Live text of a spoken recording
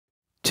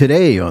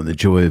Today on The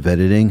Joy of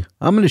Editing,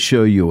 I'm going to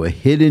show you a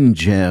hidden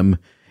gem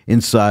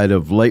inside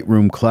of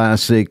Lightroom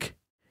Classic.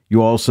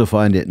 You also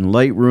find it in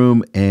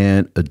Lightroom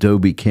and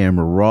Adobe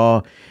Camera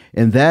Raw,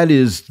 and that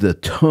is the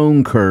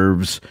Tone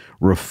Curves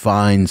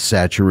Refined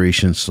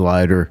Saturation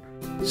Slider.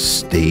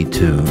 Stay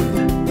tuned.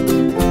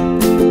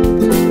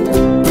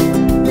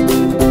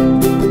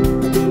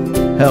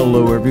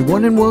 Hello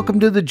everyone, and welcome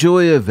to The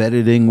Joy of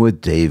Editing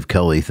with Dave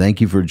Kelly. Thank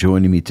you for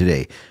joining me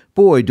today.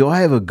 Boy, do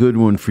I have a good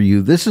one for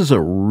you. This is a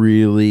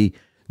really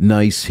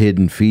nice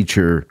hidden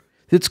feature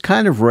that's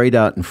kind of right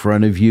out in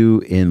front of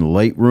you in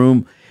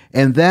Lightroom,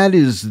 and that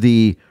is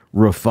the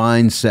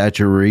Refined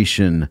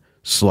Saturation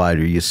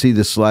slider. You see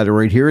the slider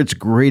right here? It's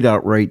grayed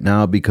out right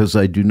now because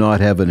I do not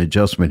have an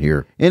adjustment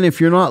here. And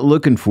if you're not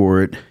looking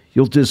for it,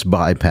 you'll just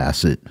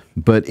bypass it.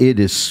 But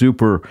it is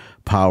super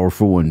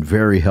powerful and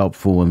very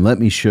helpful, and let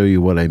me show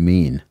you what I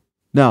mean.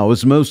 Now,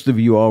 as most of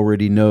you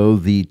already know,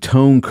 the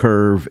tone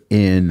curve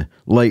in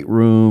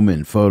Lightroom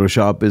and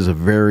Photoshop is a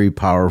very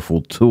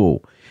powerful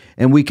tool.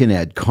 And we can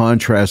add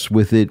contrast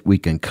with it, we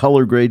can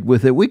color grade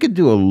with it, we can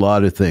do a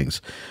lot of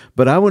things.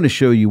 But I want to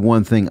show you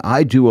one thing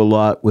I do a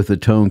lot with a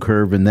tone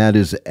curve, and that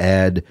is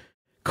add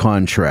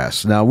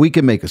contrast. Now, we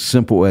can make a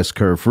simple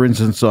S-curve. For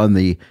instance, on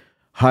the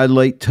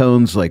highlight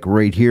tones, like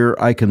right here,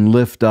 I can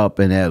lift up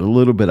and add a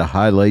little bit of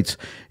highlights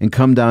and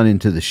come down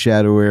into the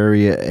shadow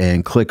area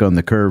and click on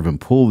the curve and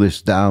pull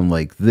this down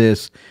like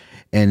this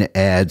and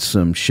add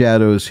some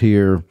shadows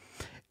here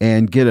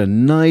and get a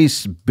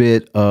nice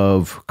bit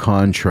of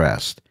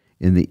contrast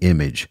in the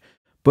image.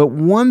 But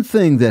one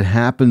thing that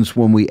happens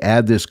when we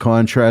add this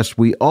contrast,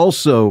 we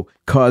also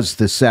cause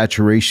the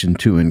saturation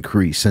to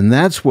increase, and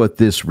that's what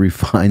this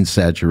refined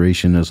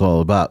saturation is all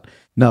about.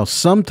 Now,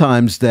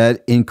 sometimes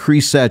that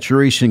increased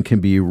saturation can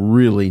be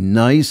really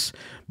nice,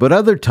 but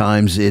other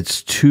times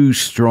it's too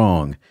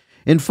strong.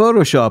 In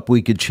Photoshop,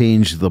 we could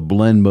change the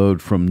blend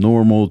mode from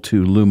normal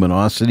to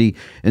luminosity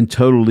and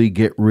totally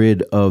get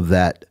rid of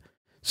that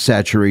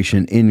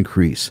saturation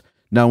increase.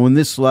 Now, when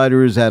this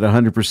slider is at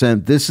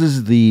 100%, this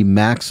is the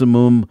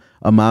maximum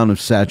amount of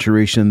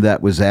saturation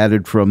that was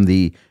added from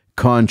the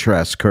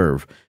contrast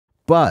curve.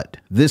 But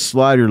this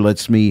slider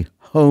lets me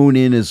hone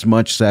in as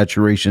much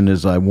saturation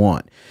as I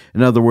want.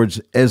 In other words,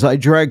 as I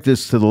drag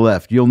this to the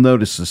left, you'll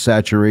notice the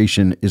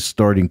saturation is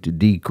starting to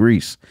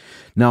decrease.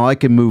 Now I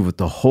can move it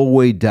the whole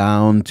way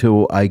down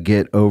till I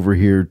get over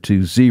here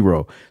to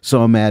 0.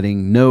 So I'm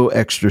adding no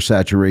extra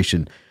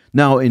saturation.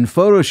 Now in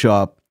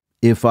Photoshop,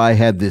 if I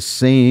had this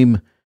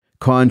same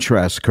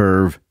contrast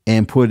curve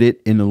and put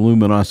it in a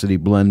luminosity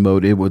blend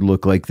mode, it would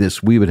look like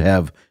this. We would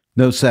have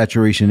no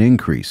saturation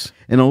increase.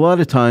 And a lot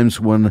of times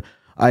when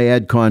I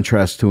add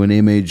contrast to an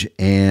image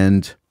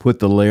and put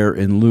the layer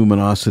in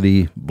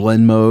luminosity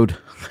blend mode,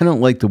 I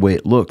don't like the way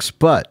it looks,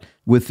 but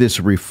with this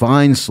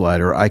refine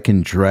slider, I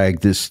can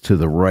drag this to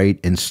the right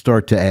and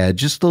start to add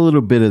just a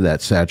little bit of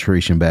that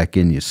saturation back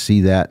in. You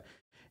see that?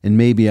 And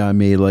maybe I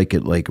may like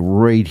it like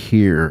right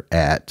here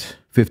at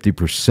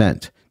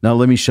 50%. Now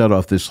let me shut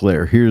off this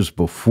layer. Here's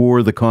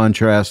before the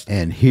contrast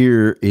and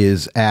here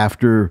is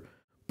after,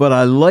 but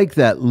I like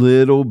that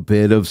little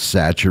bit of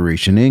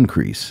saturation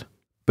increase.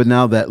 But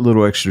now that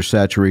little extra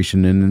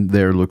saturation in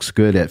there looks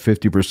good at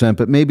 50%,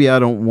 but maybe I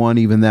don't want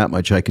even that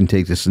much. I can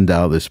take this and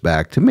dial this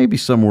back to maybe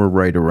somewhere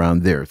right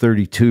around there,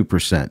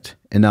 32%.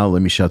 And now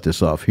let me shut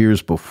this off.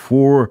 Here's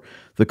before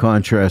the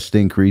contrast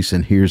increase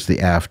and here's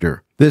the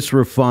after. This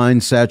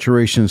refined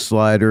saturation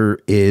slider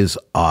is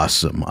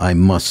awesome, I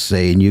must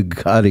say, and you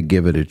gotta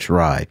give it a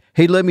try.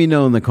 Hey, let me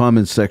know in the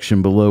comments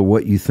section below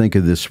what you think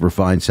of this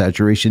refined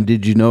saturation.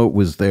 Did you know it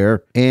was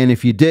there? And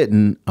if you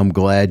didn't, I'm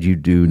glad you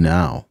do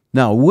now.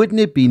 Now, wouldn't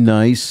it be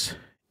nice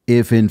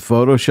if in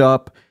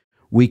Photoshop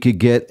we could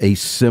get a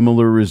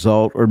similar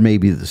result or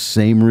maybe the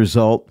same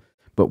result,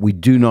 but we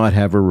do not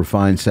have a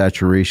refined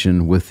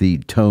saturation with the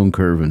tone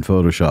curve in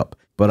Photoshop?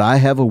 But I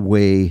have a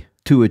way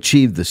to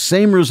achieve the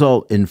same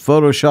result in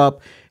Photoshop.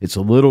 It's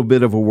a little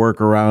bit of a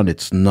workaround.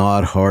 It's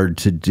not hard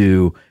to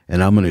do,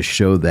 and I'm going to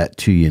show that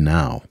to you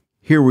now.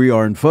 Here we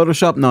are in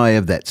Photoshop. Now I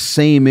have that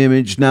same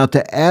image. Now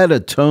to add a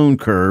tone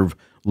curve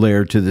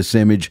layer to this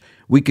image,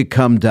 we could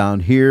come down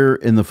here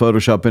in the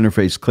Photoshop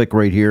interface, click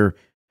right here,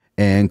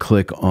 and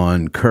click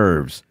on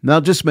curves.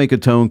 Now just make a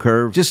tone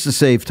curve. Just to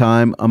save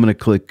time, I'm going to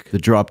click the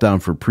drop down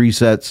for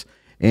presets,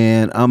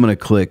 and I'm going to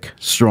click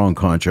strong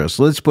contrast.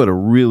 Let's put a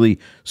really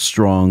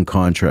strong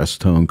contrast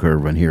tone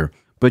curve in here.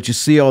 But you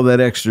see all that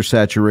extra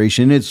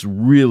saturation? It's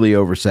really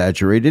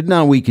oversaturated.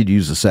 Now we could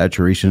use a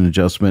saturation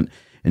adjustment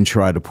and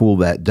try to pull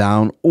that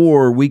down,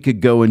 or we could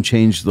go and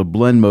change the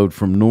blend mode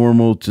from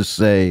normal to,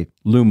 say,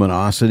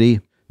 luminosity.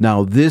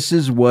 Now, this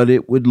is what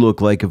it would look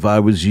like if I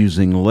was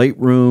using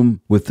Lightroom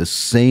with the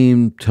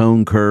same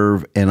tone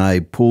curve and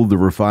I pulled the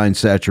refined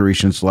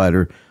saturation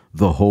slider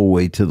the whole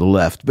way to the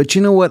left. But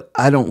you know what?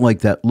 I don't like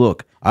that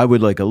look. I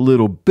would like a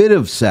little bit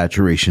of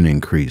saturation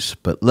increase,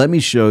 but let me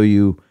show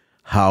you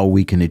how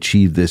we can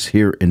achieve this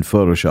here in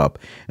Photoshop.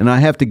 And I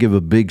have to give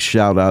a big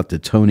shout out to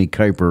Tony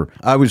Kuiper.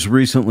 I was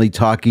recently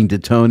talking to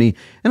Tony,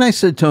 and I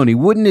said, Tony,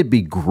 wouldn't it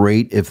be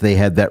great if they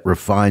had that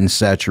refined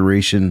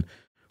saturation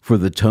for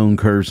the tone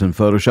curves in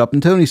Photoshop?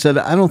 And Tony said,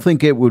 I don't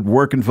think it would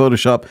work in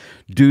Photoshop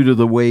due to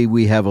the way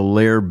we have a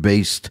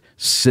layer-based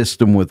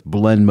system with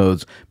blend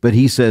modes. But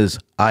he says,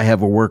 I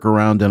have a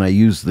workaround and I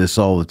use this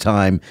all the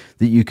time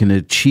that you can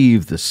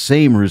achieve the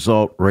same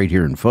result right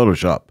here in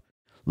Photoshop.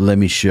 Let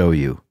me show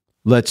you.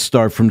 Let's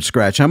start from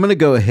scratch. I'm going to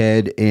go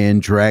ahead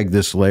and drag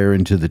this layer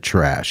into the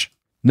trash.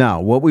 Now,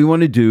 what we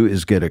want to do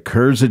is get a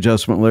curves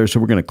adjustment layer.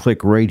 So we're going to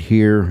click right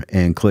here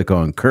and click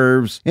on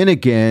curves. And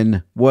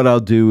again, what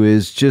I'll do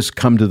is just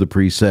come to the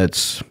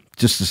presets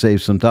just to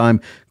save some time,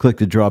 click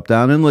the drop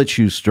down, and let's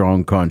use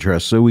strong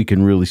contrast so we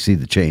can really see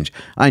the change.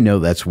 I know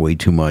that's way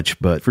too much,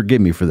 but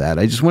forgive me for that.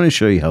 I just want to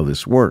show you how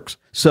this works.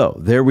 So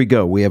there we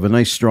go. We have a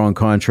nice strong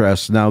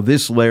contrast. Now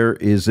this layer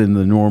is in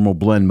the normal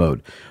blend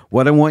mode.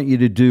 What I want you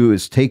to do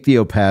is take the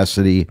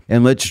opacity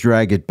and let's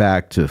drag it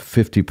back to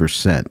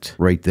 50%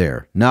 right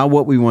there. Now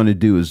what we want to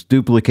do is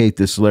duplicate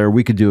this layer.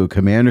 We could do a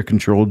Command or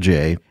Control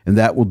J, and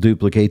that will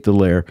duplicate the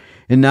layer.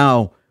 And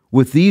now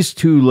with these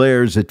two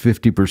layers at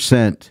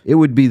 50%, it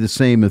would be the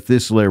same if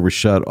this layer was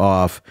shut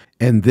off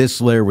and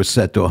this layer was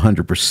set to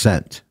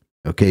 100%.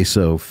 Okay,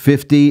 so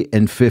 50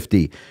 and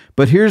 50.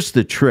 But here's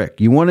the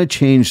trick. You want to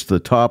change the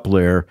top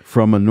layer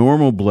from a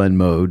normal blend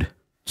mode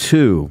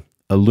to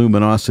a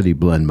luminosity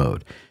blend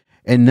mode.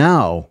 And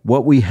now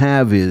what we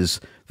have is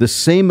the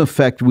same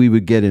effect we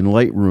would get in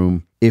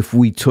Lightroom if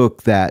we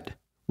took that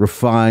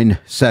refine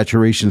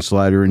saturation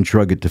slider and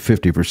drug it to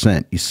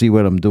 50%. You see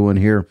what I'm doing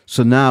here?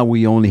 So now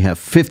we only have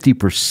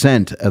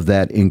 50% of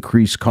that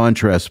increased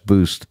contrast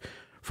boost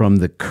from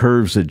the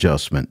curves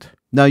adjustment.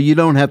 Now you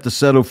don't have to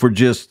settle for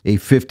just a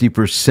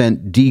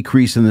 50%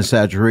 decrease in the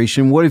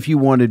saturation. What if you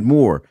wanted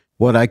more?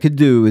 What I could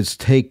do is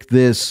take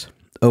this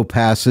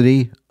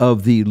opacity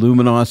of the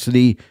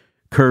luminosity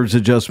curves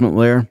adjustment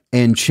layer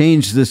and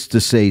change this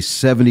to say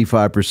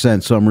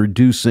 75%. So I'm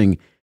reducing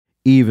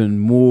even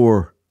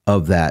more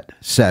of that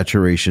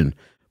saturation.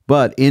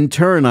 But in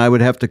turn, I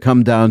would have to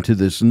come down to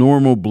this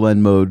normal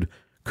blend mode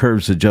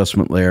curves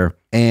adjustment layer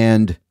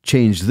and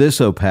change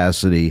this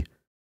opacity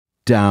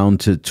down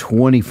to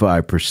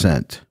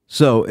 25%.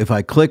 So if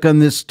I click on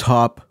this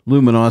top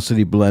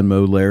luminosity blend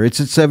mode layer, it's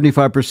at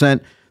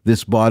 75%.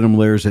 This bottom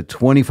layer is at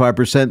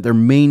 25%. They're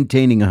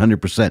maintaining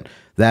 100%.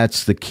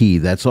 That's the key.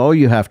 That's all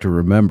you have to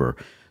remember.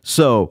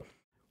 So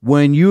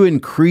when you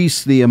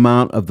increase the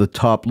amount of the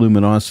top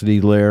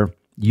luminosity layer,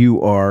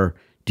 you are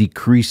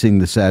decreasing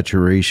the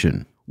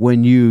saturation.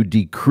 When you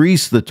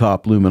decrease the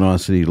top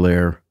luminosity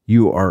layer,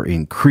 you are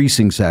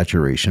increasing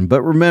saturation.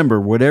 But remember,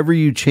 whatever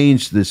you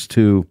change this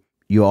to,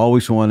 you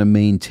always want to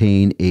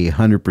maintain a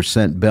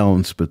 100%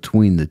 balance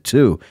between the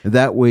two.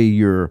 That way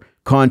your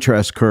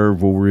contrast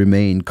curve will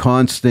remain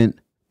constant,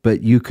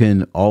 but you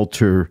can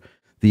alter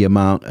the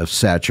amount of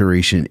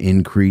saturation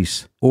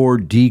increase or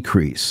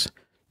decrease.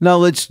 Now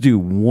let's do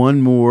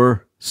one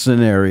more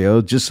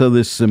scenario just so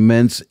this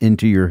cements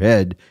into your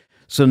head.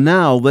 So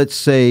now let's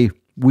say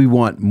we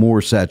want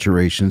more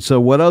saturation. So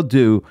what I'll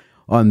do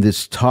on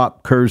this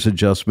top curves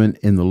adjustment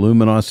in the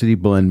luminosity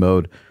blend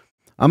mode,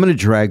 I'm going to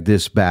drag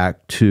this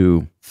back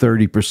to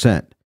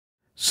 30%.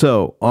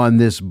 So on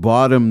this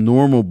bottom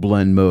normal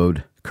blend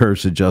mode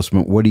curves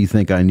adjustment, what do you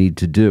think I need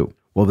to do?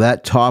 Well,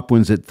 that top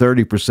one's at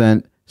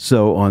 30%.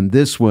 So on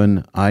this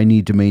one, I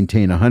need to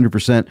maintain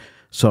 100%.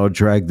 So I'll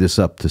drag this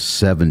up to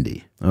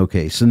 70.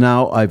 Okay, so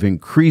now I've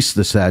increased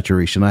the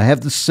saturation. I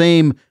have the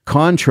same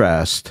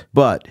contrast,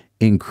 but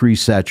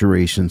increased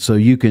saturation. So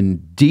you can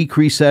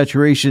decrease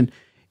saturation,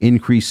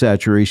 increase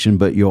saturation,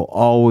 but you'll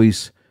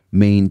always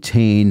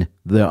maintain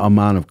the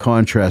amount of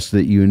contrast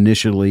that you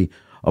initially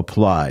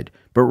applied.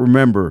 But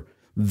remember,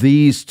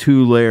 these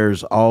two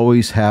layers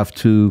always have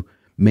to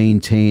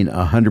maintain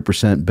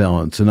 100%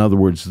 balance. In other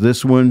words,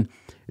 this one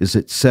is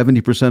at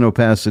 70%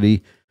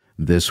 opacity,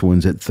 this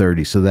one's at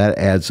 30, so that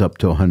adds up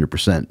to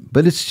 100%.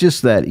 But it's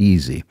just that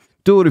easy.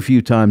 Do it a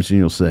few times and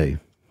you'll say,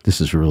 this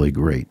is really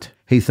great.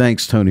 Hey,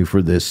 thanks, Tony,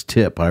 for this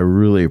tip. I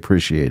really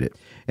appreciate it.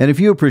 And if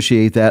you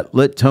appreciate that,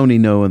 let Tony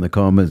know in the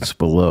comments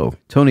below.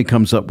 Tony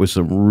comes up with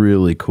some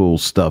really cool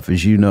stuff,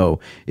 as you know,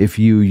 if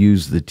you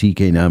use the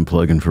TK9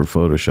 plugin for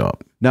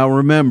Photoshop. Now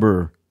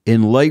remember,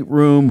 in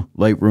Lightroom,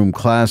 Lightroom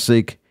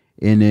Classic,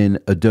 and in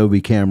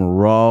Adobe Camera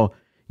Raw,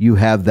 you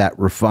have that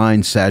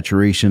refined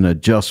saturation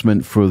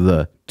adjustment for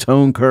the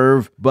tone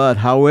curve. But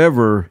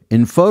however,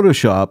 in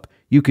Photoshop,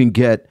 you can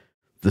get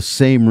the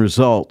same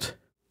result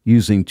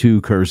using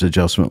two curves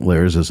adjustment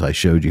layers as I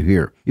showed you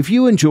here. If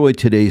you enjoyed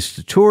today's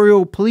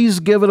tutorial, please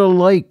give it a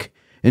like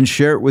and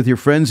share it with your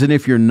friends. And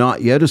if you're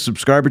not yet a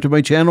subscriber to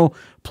my channel,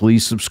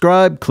 please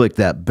subscribe, click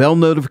that bell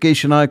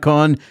notification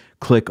icon,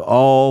 click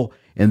all,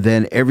 and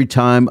then every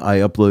time I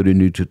upload a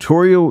new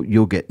tutorial,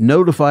 you'll get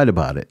notified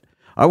about it.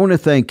 I want to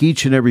thank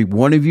each and every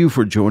one of you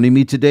for joining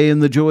me today in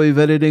the Joy of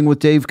Editing with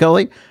Dave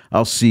Kelly.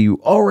 I'll see you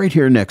all right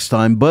here next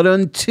time. But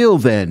until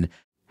then,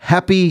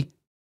 happy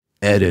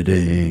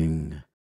editing.